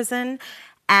partisan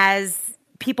as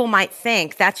people might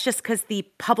think that's just because the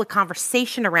public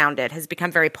conversation around it has become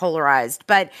very polarized.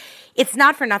 But it's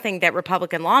not for nothing that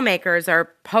Republican lawmakers are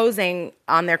posing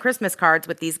on their Christmas cards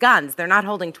with these guns. They're not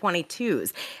holding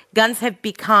 22s. Guns have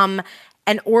become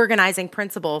an organizing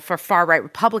principle for far-right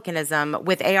republicanism,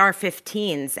 with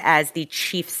AR-15s as the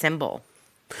chief symbol.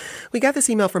 We got this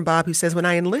email from Bob who says, when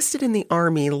I enlisted in the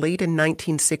Army late in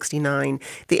 1969,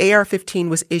 the AR-15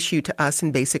 was issued to us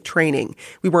in basic training.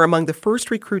 We were among the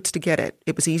first recruits to get it.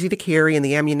 It was easy to carry and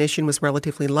the ammunition was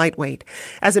relatively lightweight.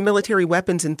 As a military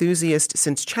weapons enthusiast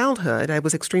since childhood, I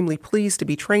was extremely pleased to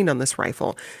be trained on this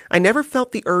rifle. I never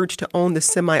felt the urge to own the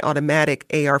semi-automatic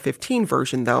AR-15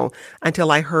 version, though,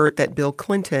 until I heard that Bill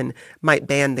Clinton might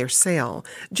ban their sale.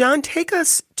 John, take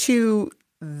us to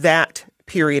that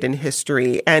period in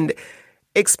history and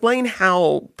explain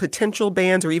how potential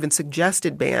bans or even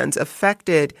suggested bans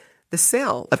affected the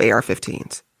sale of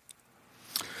AR-15s.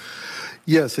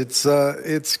 Yes,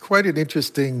 it's quite an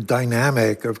interesting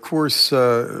dynamic. Of course,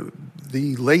 the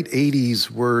late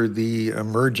 80s were the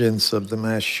emergence of the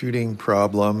mass shooting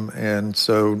problem, and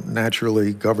so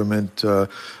naturally government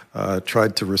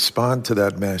tried to respond to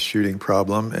that mass shooting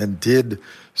problem and did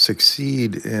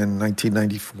succeed in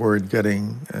 1994 in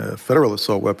getting a federal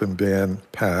assault weapon ban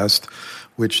passed,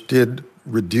 which did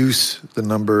reduce the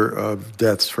number of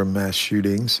deaths from mass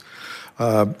shootings.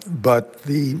 But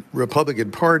the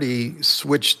Republican Party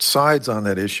switched sides on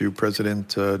that issue.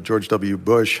 President George W.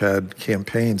 Bush had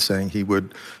campaigned saying he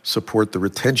would support the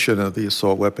retention of the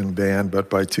assault weapon ban, but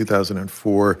by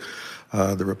 2004,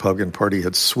 the Republican Party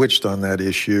had switched on that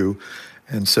issue.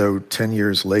 And so 10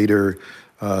 years later,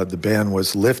 the ban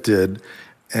was lifted.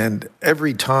 And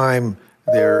every time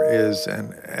there is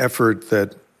an effort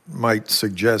that might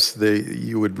suggest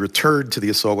you would return to the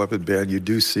assault weapon ban, you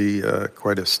do see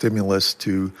quite a stimulus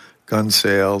to gun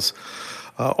sales.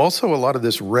 Also, a lot of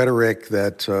this rhetoric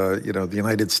that, the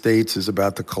United States is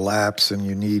about to collapse and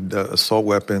you need assault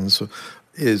weapons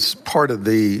is part of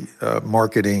the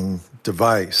marketing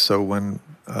device. So when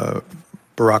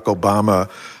Barack Obama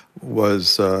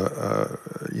was,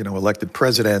 elected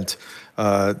president,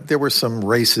 there were some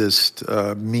racist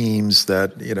memes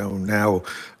that, now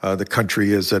the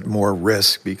country is at more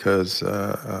risk because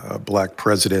a black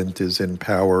president is in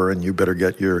power and you better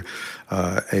get your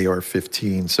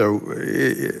AR-15. So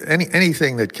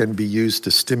anything that can be used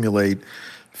to stimulate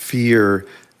fear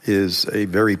is a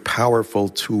very powerful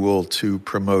tool to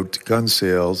promote gun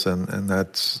sales, and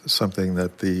that's something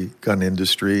that the gun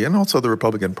industry and also the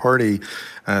Republican Party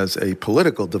as a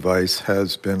political device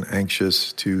has been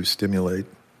anxious to stimulate.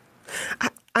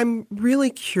 I'm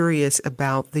really curious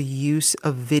about the use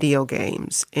of video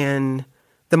games in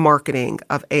the marketing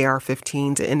of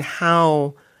AR-15s and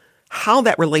how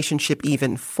that relationship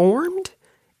even formed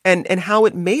and how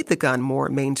it made the gun more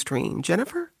mainstream.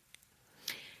 Jennifer?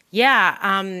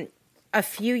 Yeah, a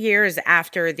few years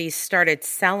after these started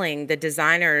selling, the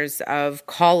designers of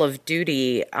Call of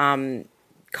Duty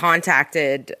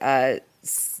contacted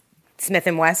Smith &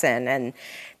 Wesson, and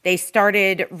they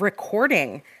started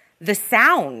recording the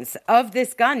sounds of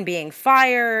this gun being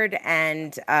fired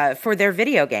and for their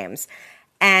video games.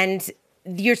 And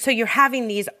you're having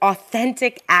these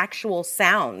authentic, actual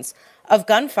sounds of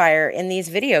gunfire in these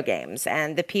video games,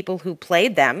 and the people who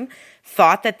played them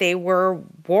thought that they were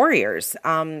warriors.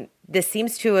 This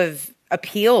seems to have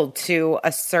appealed to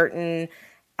a certain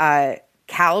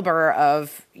caliber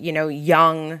of,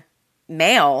 young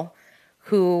male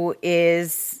who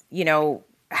is,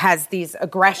 has these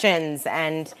aggressions,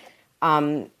 and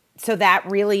so that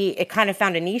really, it kind of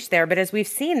found a niche there. But as we've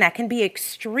seen, that can be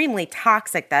extremely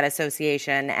toxic, that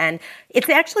association. And it's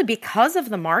actually because of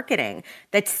the marketing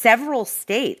that several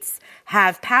states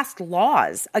have passed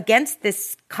laws against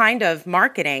this kind of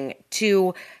marketing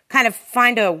to kind of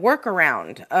find a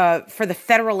workaround for the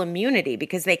federal immunity,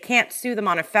 because they can't sue them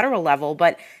on a federal level.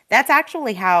 But that's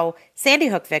actually how Sandy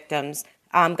Hook victims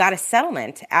got a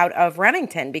settlement out of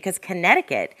Remington, because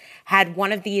Connecticut had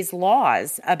one of these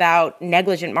laws about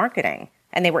negligent marketing,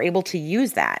 and they were able to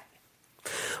use that.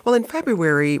 Well, in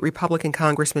February, Republican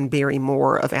Congressman Barry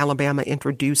Moore of Alabama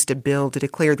introduced a bill to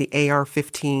declare the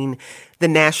AR-15 the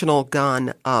national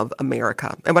gun of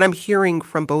America. And what I'm hearing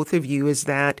from both of you is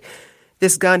that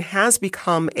this gun has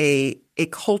become a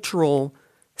cultural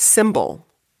symbol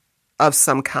of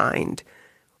some kind.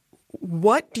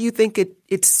 What do you think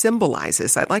it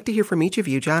symbolizes? I'd like to hear from each of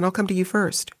you. John, I'll come to you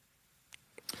first.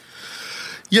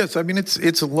 Yes, I mean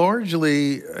it's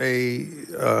largely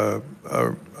I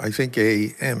think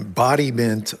a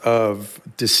embodiment of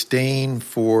disdain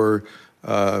for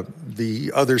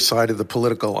the other side of the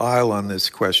political aisle on this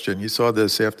question. You saw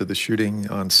this after the shooting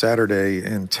on Saturday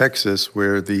in Texas,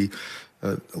 where the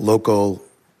local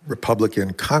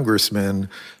Republican congressman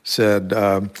said,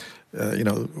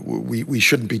 we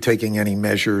shouldn't be taking any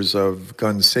measures of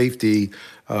gun safety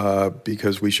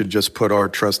because we should just put our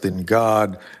trust in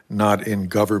God, not in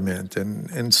government. And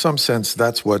in some sense,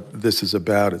 that's what this is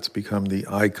about. It's become the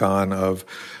icon of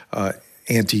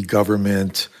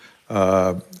anti-government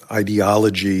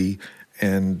ideology,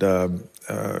 and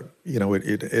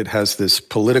it has this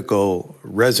political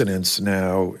resonance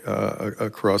now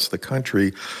across the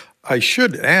country. I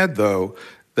should add, though,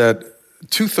 that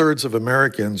 2/3 of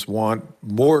Americans want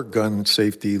more gun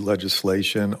safety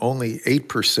legislation. Only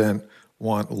 8%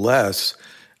 want less.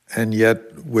 And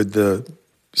yet, with the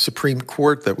Supreme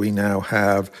Court that we now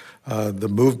have, the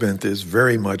movement is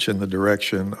very much in the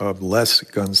direction of less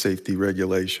gun safety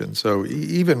regulation. So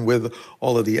even with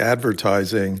all of the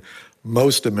advertising,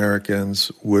 most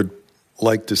Americans would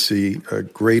like to see a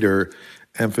greater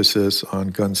emphasis on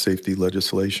gun safety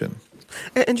legislation.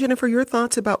 And Jennifer, your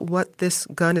thoughts about what this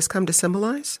gun has come to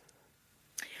symbolize?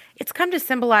 It's come to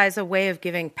symbolize a way of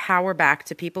giving power back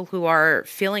to people who are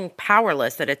feeling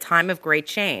powerless at a time of great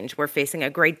change. We're facing a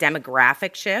great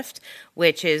demographic shift,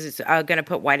 which is going to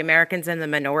put white Americans in the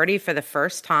minority for the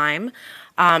first time.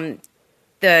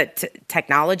 The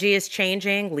technology is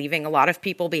changing, leaving a lot of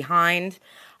people behind.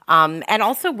 And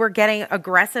also we're getting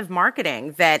aggressive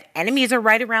marketing that enemies are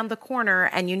right around the corner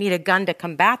and you need a gun to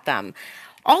combat them.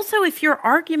 Also, if your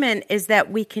argument is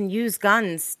that we can use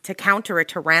guns to counter a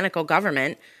tyrannical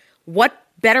government, what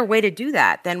better way to do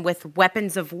that than with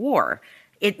weapons of war?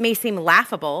 It may seem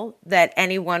laughable that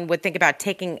anyone would think about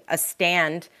taking a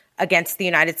stand against the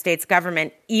United States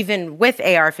government, even with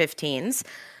AR-15s.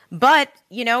 But,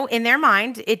 in their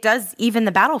mind, it does even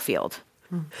the battlefield.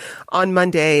 On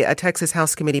Monday, a Texas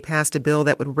House committee passed a bill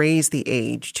that would raise the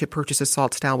age to purchase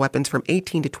assault-style weapons from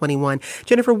 18 to 21.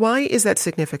 Jennifer, why is that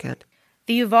significant?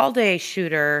 The Uvalde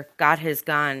shooter got his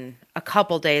gun a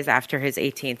couple days after his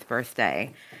 18th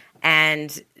birthday.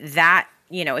 And that,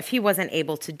 if he wasn't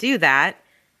able to do that,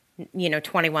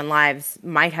 21 lives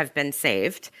might have been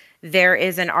saved. There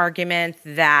is an argument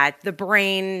that the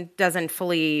brain doesn't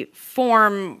fully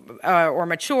form or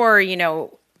mature,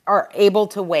 are able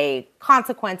to weigh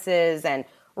consequences and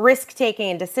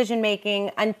risk-taking and decision-making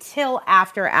until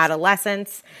after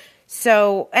adolescence.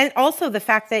 So, and also the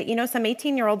fact that, some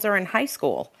 18-year-olds are in high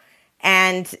school,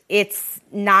 and it's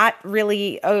not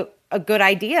really a good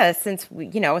idea since,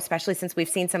 especially since we've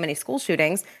seen so many school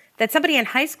shootings, that somebody in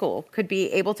high school could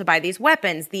be able to buy these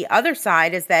weapons. The other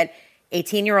side is that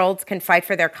 18-year-olds can fight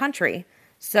for their country.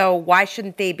 So why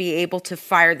shouldn't they be able to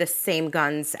fire the same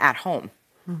guns at home?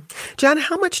 John,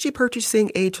 how much do purchasing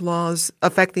age laws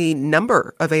affect the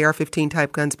number of AR-15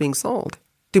 type guns being sold?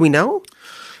 Do we know?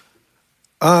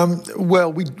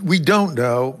 Well, we don't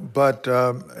know, but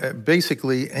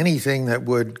basically anything that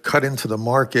would cut into the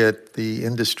market, the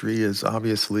industry is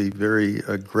obviously very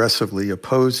aggressively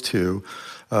opposed to.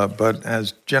 But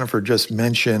as Jennifer just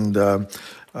mentioned, there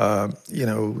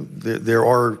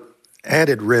are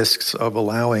added risks of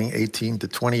allowing 18 to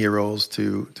 20-year-olds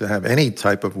to have any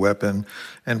type of weapon.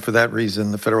 And for that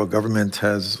reason, the federal government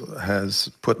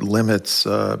has put limits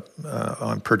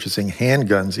on purchasing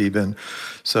handguns even.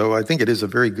 So I think it is a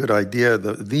very good idea.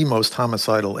 The most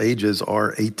homicidal ages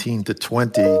are 18 to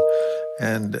 20,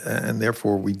 and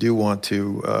therefore we do want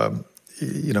to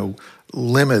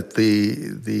limit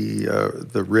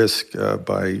the risk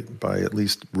by at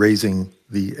least raising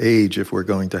the age if we're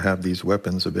going to have these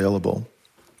weapons available.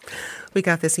 We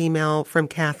got this email from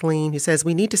Kathleen who says,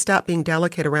 we need to stop being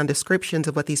delicate around descriptions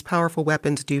of what these powerful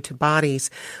weapons do to bodies.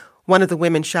 One of the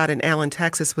women shot in Allen,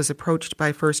 Texas, was approached by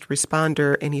a first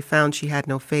responder, and he found she had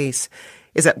no face.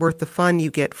 Is that worth the fun you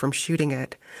get from shooting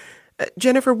it?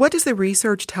 Jennifer, what does the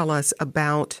research tell us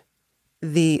about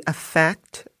the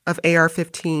effect of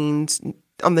AR-15s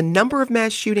on the number of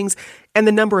mass shootings and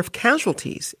the number of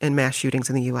casualties in mass shootings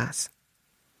in the U.S.?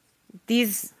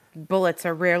 These bullets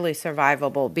are rarely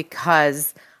survivable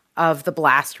because of the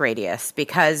blast radius,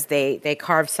 because they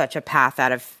carve such a path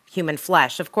out of human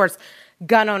flesh. Of course,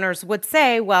 gun owners would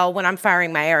say, well, when I'm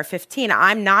firing my AR-15,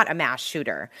 I'm not a mass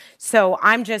shooter. So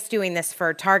I'm just doing this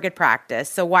for target practice.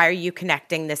 So why are you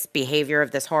connecting this behavior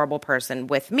of this horrible person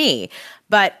with me?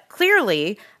 But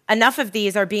clearly, enough of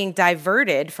these are being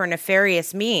diverted for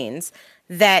nefarious means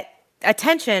that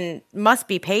attention must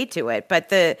be paid to it. But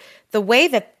the way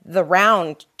that the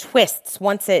round twists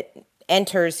once it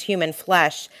enters human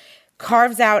flesh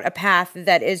carves out a path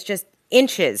that is just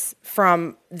inches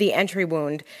from the entry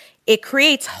wound. It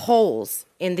creates holes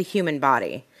in the human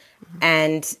body.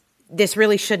 And this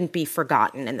really shouldn't be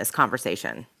forgotten in this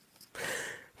conversation.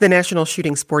 The National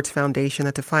Shooting Sports Foundation,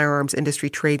 that's a firearms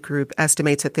industry trade group,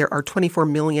 estimates that there are 24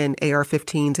 million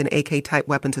AR-15s and AK-type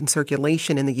weapons in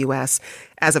circulation in the U.S.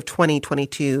 as of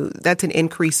 2022. That's an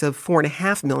increase of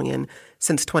 4.5 million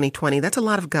since 2020. That's a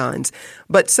lot of guns.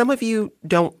 But some of you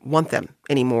don't want them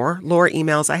anymore. Laura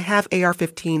emails, I have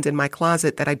AR-15s in my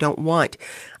closet that I don't want.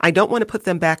 I don't want to put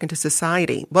them back into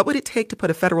society. What would it take to put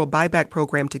a federal buyback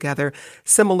program together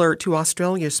similar to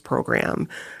Australia's program?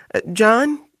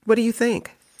 John, what do you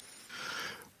think?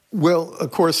 Well,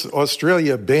 of course,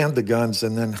 Australia banned the guns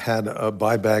and then had a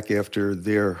buyback after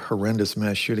their horrendous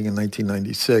mass shooting in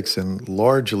 1996 and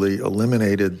largely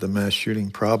eliminated the mass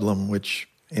shooting problem, which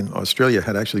in Australia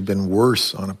had actually been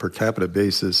worse on a per capita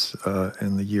basis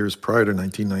in the years prior to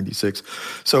 1996.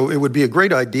 So it would be a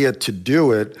great idea to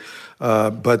do it,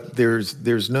 but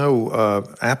there's no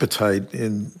appetite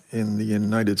in the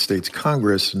United States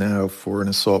Congress now for an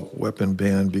assault weapon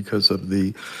ban because of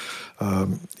the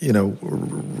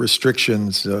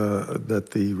restrictions that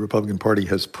the Republican Party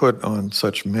has put on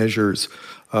such measures.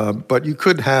 But you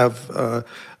could have, a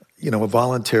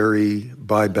voluntary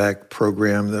buyback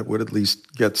program that would at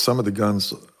least get some of the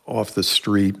guns off the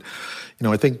street.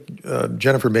 I think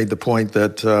Jennifer made the point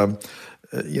that,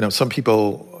 some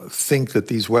people think that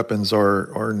these weapons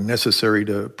are necessary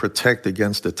to protect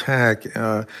against attack.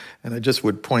 And I just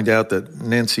would point out that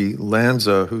Nancy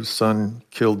Lanza, whose son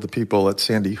killed the people at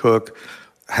Sandy Hook,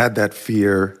 had that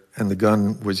fear, and the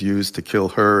gun was used to kill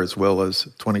her as well as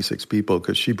 26 people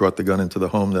because she brought the gun into the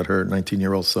home that her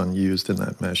 19-year-old son used in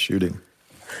that mass shooting.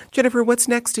 Jennifer, what's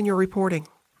next in your reporting?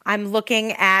 I'm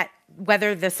looking at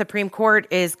whether the Supreme Court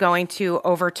is going to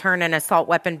overturn an assault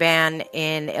weapon ban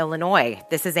in Illinois.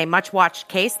 This is a much-watched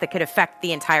case that could affect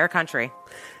the entire country.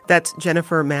 That's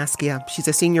Jennifer Maschia. She's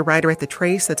a senior writer at The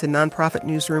Trace, that's a nonprofit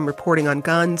newsroom reporting on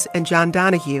guns, and John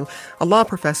Donahue, a law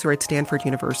professor at Stanford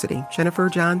University. Jennifer,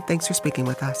 John, thanks for speaking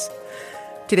with us.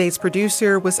 Today's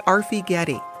producer was Arfi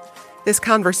Getty. This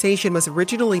conversation was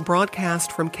originally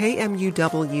broadcast from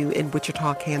KMUW in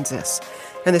Wichita, Kansas.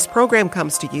 And this program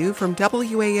comes to you from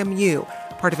WAMU,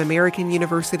 part of American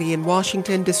University in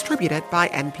Washington, distributed by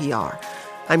NPR.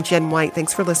 I'm Jen White.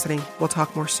 Thanks for listening. We'll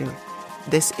talk more soon.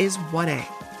 This is 1A.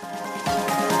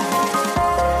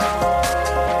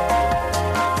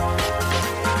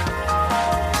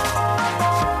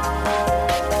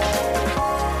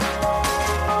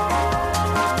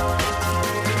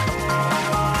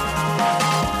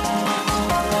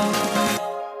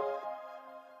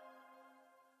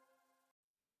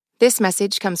 This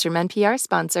message comes from NPR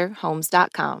sponsor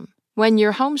Homes.com. When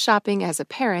you're home shopping as a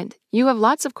parent, you have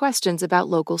lots of questions about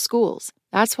local schools.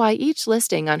 That's why each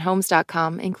listing on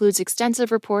Homes.com includes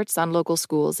extensive reports on local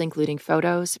schools, including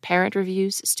photos, parent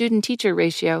reviews, student-teacher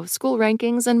ratio, school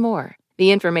rankings, and more. The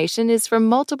information is from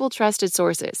multiple trusted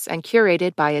sources and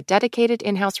curated by a dedicated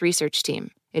in-house research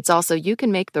team. It's also you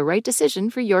can make the right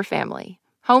decision for your family.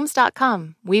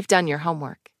 Homes.com. We've done your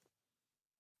homework.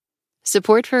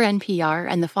 Support for NPR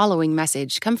and the following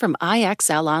message come from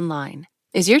IXL Online.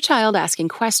 Is your child asking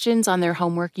questions on their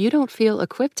homework you don't feel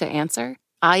equipped to answer?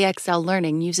 IXL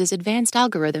Learning uses advanced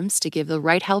algorithms to give the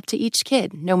right help to each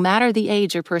kid, no matter the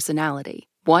age or personality.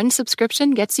 One subscription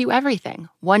gets you everything.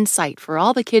 One site for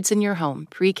all the kids in your home,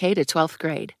 pre-K to 12th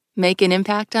grade. Make an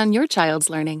impact on your child's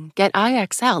learning. Get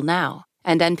IXL now.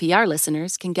 And NPR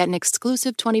listeners can get an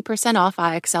exclusive 20% off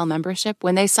IXL membership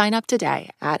when they sign up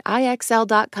today at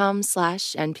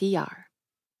IXL.com/NPR.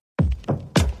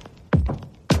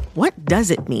 What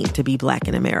does it mean to be Black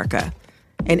in America?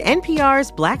 In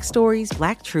NPR's Black Stories,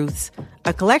 Black Truths,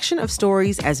 a collection of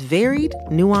stories as varied,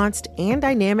 nuanced, and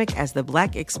dynamic as the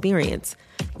Black experience,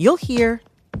 you'll hear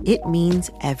it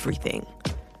means everything.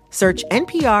 Search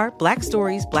NPR Black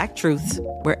Stories, Black Truths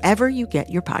wherever you get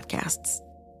your podcasts.